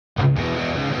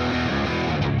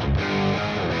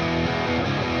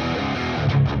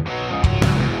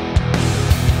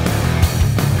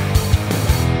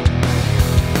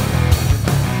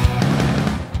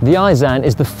The Aizan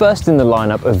is the first in the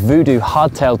lineup of Voodoo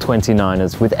hardtail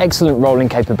 29ers with excellent rolling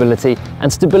capability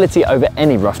and stability over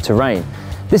any rough terrain.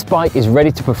 This bike is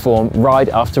ready to perform ride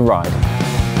after ride.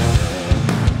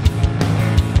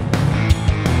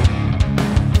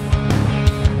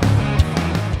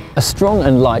 A strong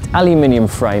and light aluminium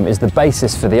frame is the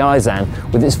basis for the Aizan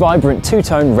with its vibrant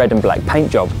two-tone red and black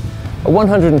paint job. A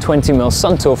 120mm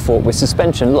Suntour fork with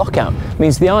suspension lockout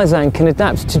means the Aizan can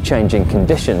adapt to changing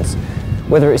conditions.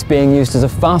 Whether it's being used as a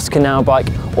fast canal bike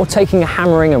or taking a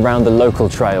hammering around the local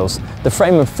trails, the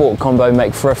frame and fork combo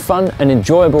make for a fun and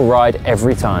enjoyable ride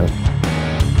every time.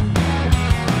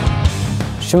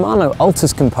 Shimano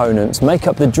Altus components make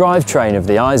up the drivetrain of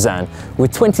the Aizan,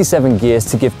 with 27 gears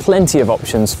to give plenty of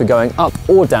options for going up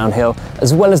or downhill,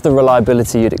 as well as the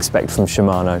reliability you'd expect from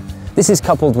Shimano. This is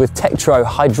coupled with Tektro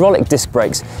hydraulic disc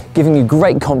brakes, giving you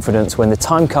great confidence when the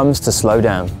time comes to slow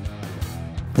down.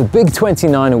 The big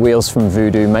 29er wheels from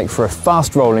Voodoo make for a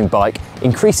fast rolling bike,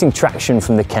 increasing traction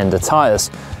from the Kenda tyres.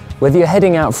 Whether you're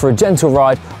heading out for a gentle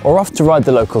ride or off to ride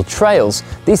the local trails,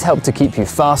 these help to keep you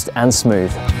fast and smooth.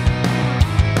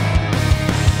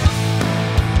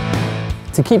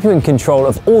 To keep you in control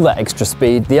of all that extra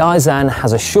speed, the Aizan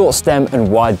has a short stem and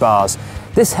wide bars.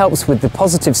 This helps with the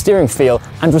positive steering feel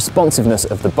and responsiveness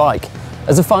of the bike.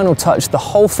 As a final touch, the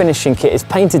whole finishing kit is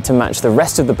painted to match the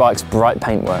rest of the bike's bright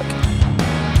paintwork.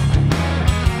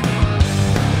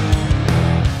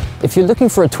 If you're looking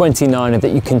for a 29er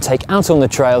that you can take out on the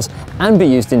trails and be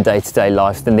used in day-to-day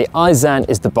life, then the Aizan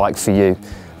is the bike for you.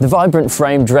 The vibrant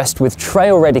frame dressed with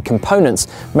trail-ready components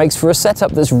makes for a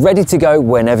setup that's ready to go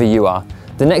whenever you are.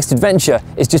 The next adventure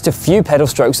is just a few pedal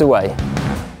strokes away.